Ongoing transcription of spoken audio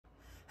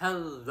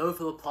Hello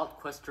fellow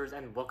plot questers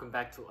and welcome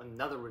back to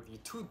another review.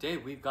 Today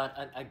we've got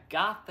an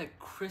Agatha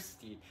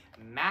Christie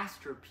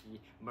masterpiece,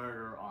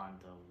 Murder on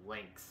the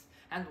Links.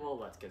 And well,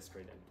 let's get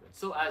straight into it.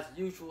 So as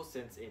usual,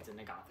 since it's an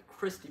Agatha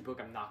Christie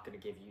book, I'm not going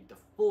to give you the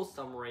full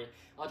summary.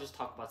 I'll just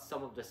talk about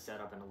some of the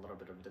setup and a little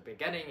bit of the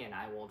beginning, and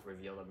I won't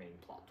reveal the main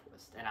plot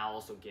twist. And I'll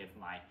also give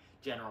my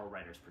general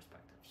writer's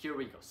perspective. Here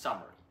we go,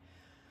 summary.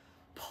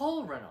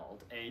 Paul Renaud,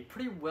 a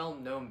pretty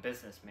well-known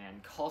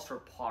businessman, calls for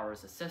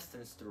Poirot's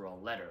assistance through a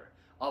letter,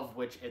 of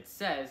which it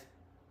says,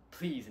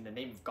 "Please, in the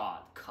name of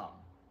God, come."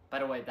 By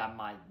the way, that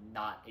might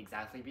not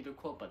exactly be the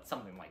quote, but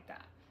something like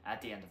that at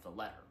the end of the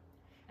letter.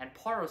 And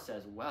Poirot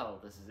says, well,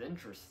 this is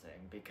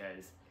interesting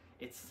because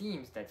it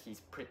seems that he's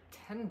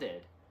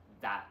pretended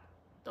that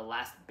the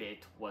last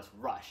bit was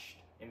rushed.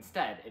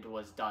 Instead, it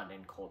was done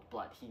in cold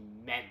blood. He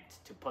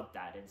meant to put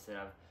that instead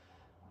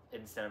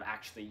of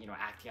actually,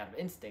 acting out of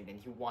instinct, and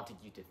he wanted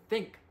you to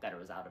think that it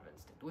was out of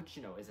instinct, which,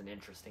 is an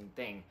interesting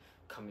thing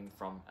coming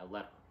from a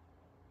letter.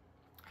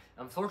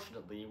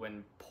 Unfortunately,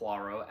 when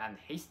Poirot and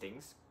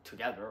Hastings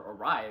together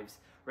arrives,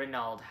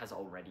 Renaud has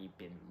already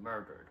been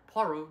murdered.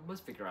 Poirot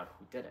must figure out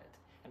who did it,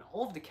 and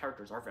all of the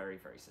characters are very,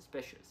 very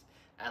suspicious.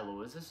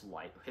 Eloise is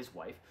his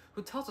wife,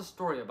 who tells a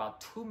story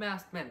about two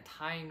masked men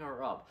tying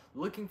her up,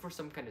 looking for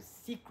some kind of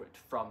secret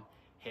from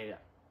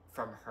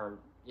her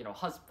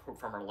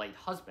late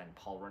husband,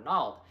 Paul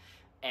Renaud,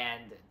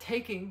 and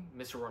taking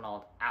Mr.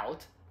 Renaud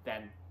out,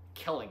 then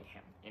killing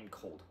him in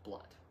cold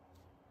blood.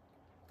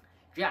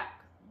 Jack,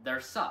 their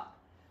son,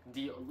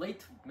 the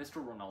late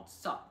Mr. Renaud's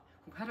son,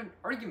 who had an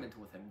argument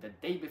with him the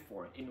day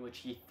before in which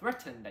he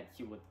threatened that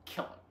he would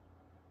kill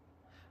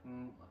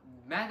him.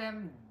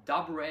 Madame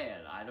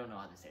Dabrel, I don't know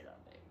how to say that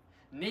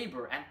name,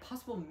 neighbor and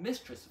possible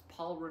mistress of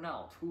Paul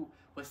Renaud, who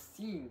was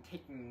seen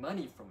taking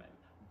money from him,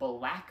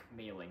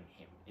 blackmailing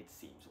him, it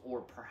seems, or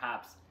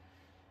perhaps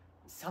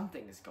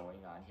something is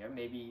going on here.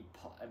 Maybe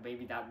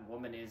that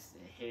woman is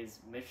his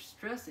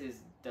mistress.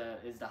 Is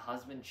the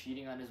husband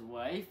cheating on his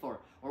wife, or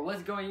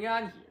what's going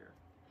on here?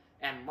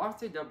 And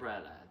Martha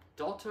Dabrella,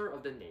 daughter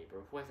of the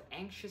neighbor, who has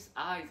anxious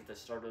eyes at the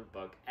start of the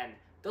book, and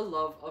the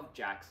love of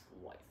Jack's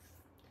wife.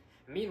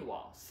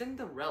 Meanwhile,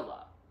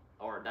 Cinderella,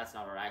 or that's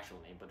not her actual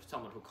name, but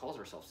someone who calls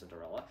herself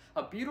Cinderella,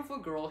 a beautiful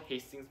girl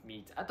Hastings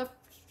meets at the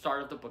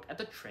start of the book at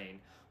the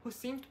train, who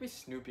seems to be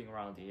snooping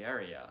around the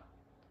area.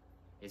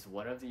 Is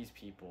one of these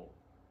people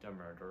the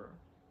murderer?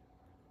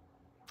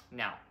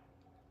 Now,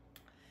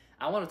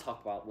 I want to talk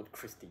about what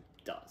Christie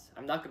does.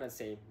 I'm not going to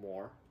say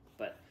more,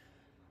 but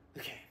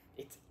okay,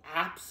 it's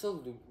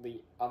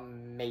absolutely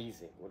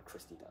amazing what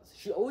Christie does.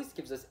 She always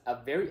gives us a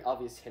very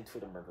obvious hint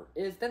who the murderer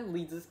is, then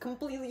leads us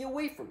completely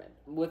away from it,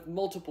 with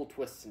multiple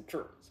twists and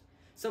turns.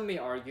 Some may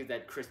argue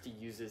that Christie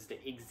uses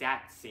the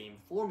exact same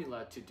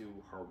formula to do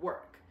her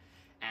work,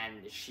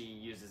 and she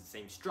uses the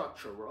same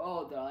structure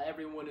where,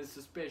 everyone is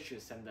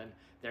suspicious, and then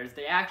there's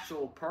the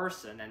actual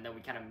person, and then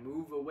we kind of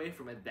move away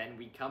from it, then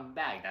we come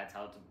back. That's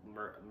how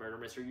the murder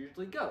mystery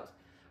usually goes.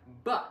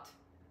 But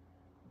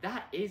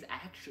that is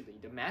actually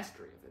the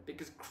mastery of it,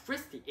 because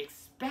Christie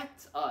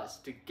expects us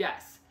to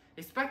guess,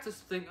 expects us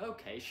to think,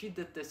 okay, she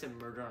did this in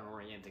Murder on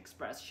Orient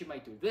Express, she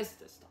might do this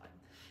time.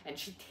 And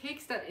she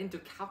takes that into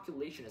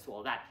calculation as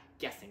well, that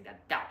guessing,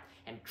 that doubt,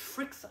 and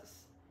tricks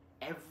us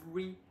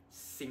every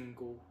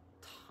single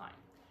time.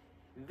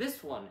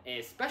 This one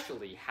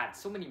especially had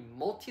so many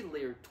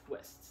multi-layered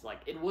twists.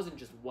 Like, it wasn't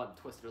just one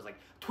twist, it was like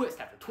twist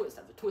after twist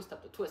after twist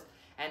after twist,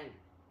 and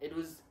it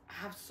was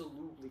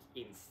absolutely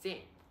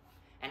insane.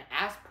 And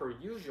as per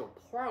usual,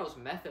 Poirot's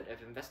method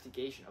of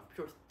investigation, of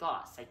pure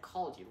thought,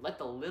 psychology, let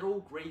the little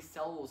gray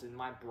cells in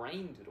my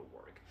brain do the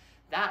work,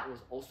 that was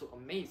also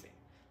amazing.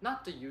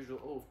 Not the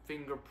usual,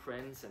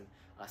 fingerprints and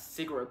a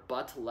cigarette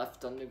butt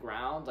left on the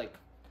ground, like,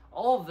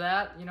 all of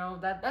that,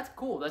 that's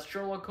cool, that's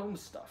Sherlock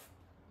Holmes stuff.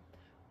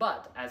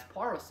 But, as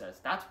Poirot says,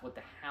 that's what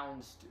the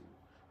hounds do.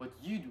 What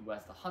you do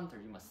as the hunter,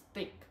 you must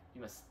think.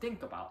 You must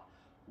think about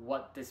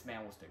what this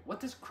man was doing, what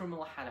this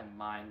criminal had in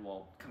mind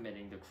while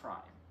committing the crime.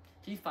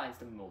 He finds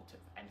the motive,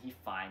 and he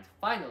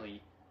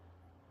finally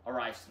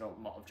arrives to the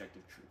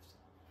objective truths.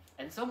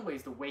 In some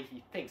ways, the way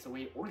he thinks, the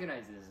way he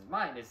organizes his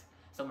mind is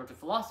similar to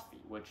philosophy,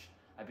 which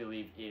I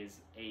believe is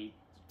a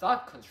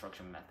thought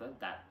construction method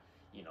that,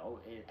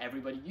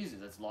 everybody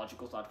uses. It's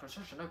logical thought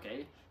construction.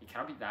 Okay, it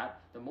cannot be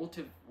that. The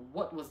motive,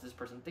 what was this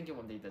person thinking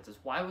when they did this?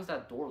 Why was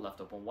that door left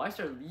open? Why is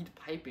there lead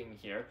piping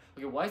here?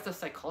 Okay, why is the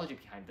psychology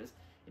behind this?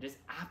 It is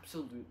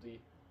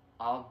absolutely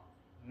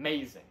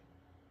amazing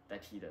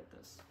that he did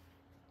this.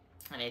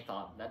 And I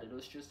thought that it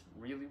was just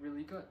really,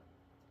 really good.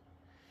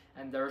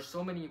 And there are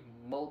so many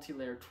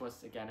multi-layered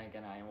twists, again,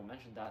 I will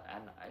mention that,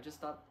 and I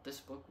just thought this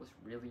book was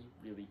really,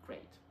 really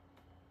great.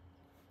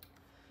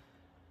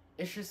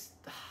 It's just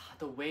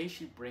the way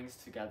she brings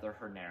together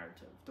her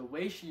narrative, the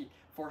way she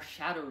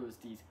foreshadows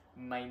these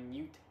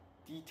minute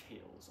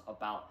details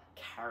about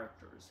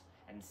characters,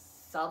 and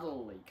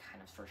subtly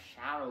kind of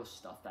foreshadows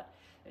stuff that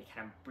it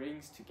kind of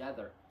brings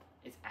together,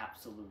 is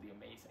absolutely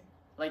amazing.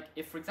 Like,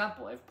 if, for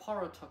example, if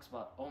Poirot talks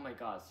about, oh my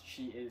gosh,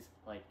 she is,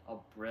 like, a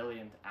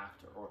brilliant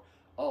actor, or,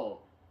 oh,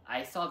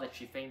 I saw that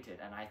she fainted,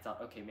 and I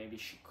thought, okay, maybe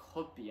she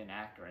could be an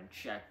actor, and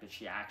checked that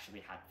she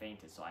actually had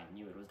fainted, so I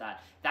knew it was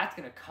that. That's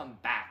gonna come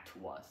back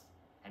to us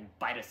and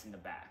bite us in the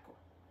back.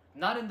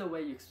 Not in the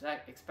way you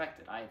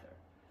expected either.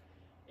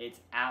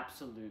 It's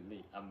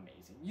absolutely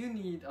amazing. You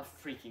need a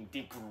freaking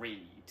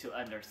degree to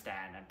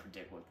understand and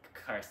predict what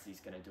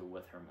Kirsty's gonna do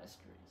with her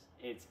mysteries.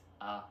 It's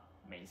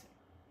amazing.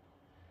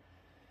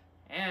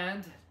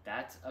 And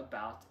that's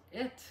about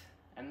it.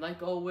 And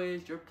like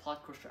always, your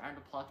plot questioner and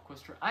the plot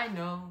questioner. I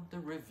know the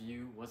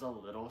review was a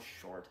little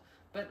short,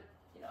 but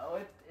you know,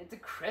 it's a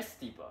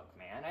Christie book,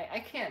 man. I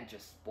can't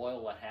just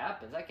spoil what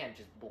happens. I can't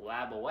just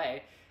blab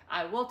away.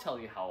 I will tell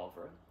you,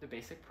 however, the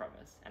basic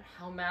premise and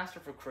how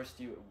masterful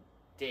Christie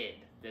did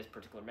this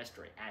particular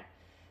mystery. And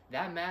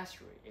that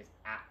mastery is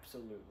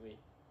absolutely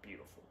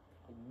beautiful.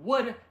 I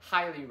would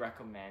highly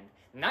recommend.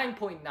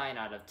 9.9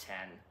 out of 10.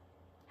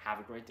 Have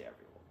a great day,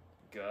 everyone.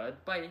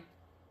 Goodbye.